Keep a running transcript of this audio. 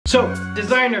So,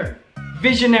 designer,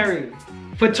 visionary,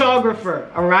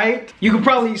 photographer, all right? You could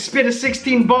probably spit a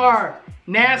 16 bar,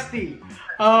 nasty.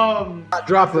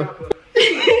 Dropper.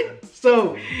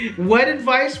 So, what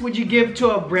advice would you give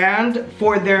to a brand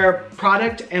for their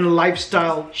product and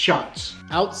lifestyle shots?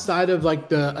 Outside of like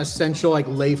the essential like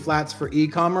lay flats for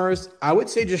e-commerce, I would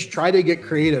say just try to get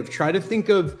creative. Try to think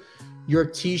of your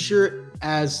t-shirt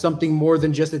as something more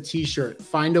than just a t-shirt.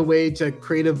 Find a way to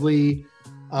creatively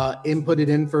input it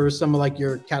in for some of like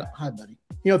your cat. Hi, buddy.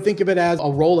 You know, think of it as a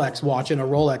Rolex watch in a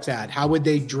Rolex ad. How would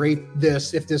they drape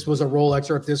this if this was a Rolex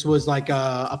or if this was like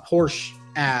a Porsche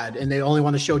ad and they only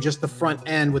want to show just the front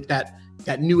end with that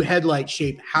new headlight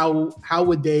shape? How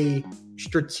would they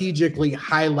strategically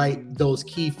highlight those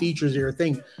key features of your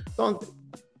thing?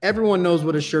 Everyone knows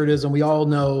what a shirt is, and we all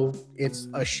know it's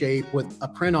a shape with a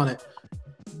print on it.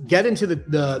 Get into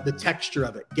the texture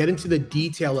of it. Get into the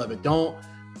detail of it.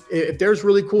 If there's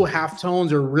really cool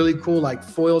halftones or really cool like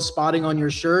foil spotting on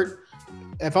your shirt,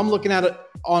 if I'm looking at it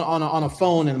on a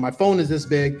phone and my phone is this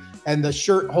big and the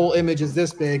shirt whole image is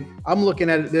this big, I'm looking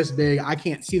at it this big, I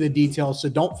can't see the details. So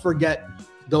don't forget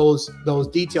those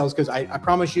details, because I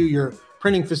promise you your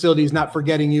printing facility is not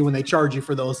forgetting you when they charge you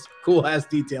for those cool ass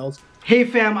details. Hey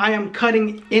fam, I am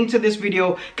cutting into this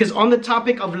video because on the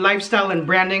topic of lifestyle and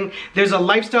branding, there's a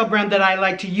lifestyle brand that I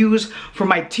like to use for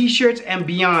my t-shirts and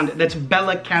beyond. That's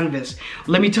Bella Canvas.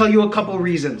 Let me tell you a couple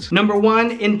reasons. Number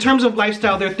one, in terms of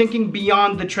lifestyle, they're thinking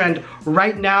beyond the trend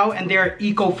right now and they're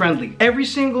eco-friendly. Every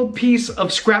single piece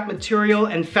of scrap material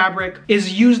and fabric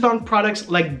is used on products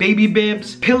like baby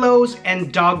bibs, pillows,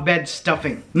 and dog bed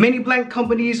stuffing. Many blank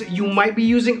companies you might be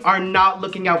using are not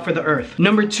looking out for the earth.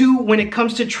 Number two, when it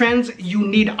comes to trends, you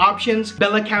need options.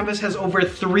 Bella Canvas has over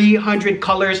 300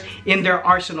 colors in their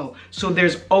arsenal. So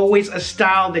there's always a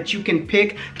style that you can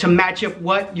pick to match up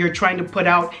what you're trying to put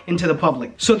out into the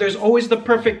public. So there's always the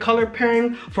perfect color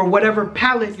pairing for whatever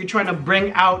palette you're trying to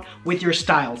bring out with your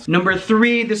styles. Number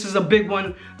three, this is a big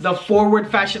one, the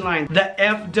forward fashion line. The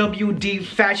FWD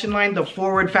fashion line, the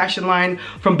forward fashion line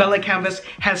from Bella Canvas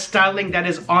has styling that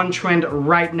is on trend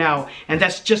right now. And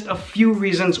that's just a few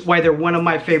reasons why they're one of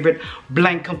my favorite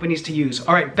blank companies to use.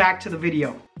 All right, back to the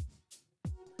video.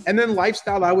 And then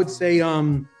lifestyle, I would say,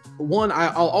 one,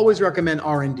 I'll always recommend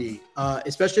R&D,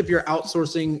 especially if you're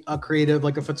outsourcing a creative,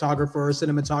 like a photographer or a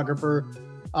cinematographer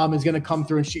is going to come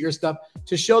through and shoot your stuff,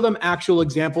 to show them actual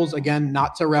examples. Again,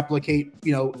 not to replicate,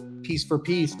 you know, piece for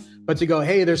piece, but to go,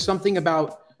 hey, there's something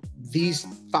about these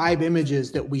 5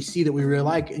 images that we see that we really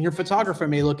like. And your photographer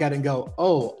may look at it and go,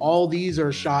 oh, all these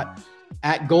are shot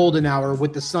at golden hour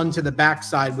with the sun to the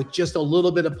backside with just a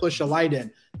little bit of push of light in.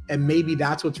 And maybe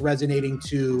that's what's resonating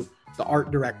to the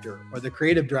art director or the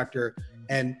creative director.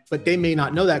 But they may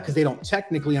not know that because they don't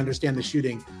technically understand the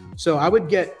shooting. So I would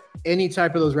get any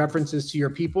type of those references to your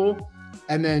people.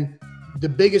 And then the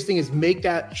biggest thing is make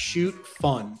that shoot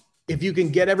fun. If you can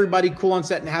get everybody cool on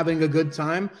set and having a good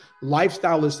time,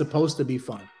 lifestyle is supposed to be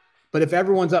fun. But if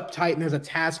everyone's uptight and there's a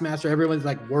taskmaster, everyone's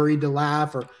like worried to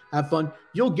laugh or have fun,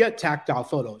 you'll get tactile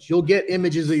photos. You'll get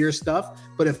images of your stuff.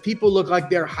 But if people look like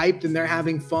they're hyped and they're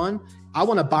having fun, I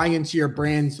want to buy into your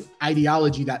brand's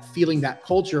ideology, that feeling, that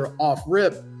culture off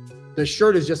rip. The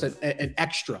shirt is just an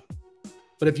extra.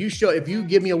 But if you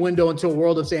give me a window into a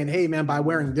world of saying, hey man, by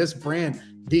wearing this brand,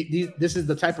 this is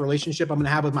the type of relationship I'm going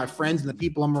to have with my friends and the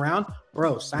people I'm around,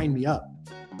 bro, sign me up.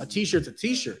 A t-shirt's a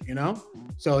t-shirt, you know?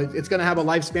 So it's going to have a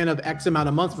lifespan of X amount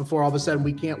of months before all of a sudden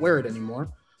we can't wear it anymore.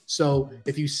 So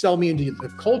if you sell me into the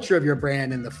culture of your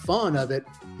brand and the fun of it,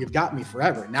 you've got me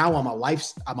forever. Now I'm a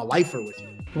lifer with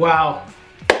you. Wow.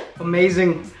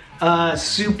 Amazing.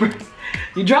 Super.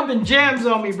 You're dropping gems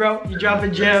on me, bro. You're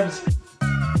dropping gems.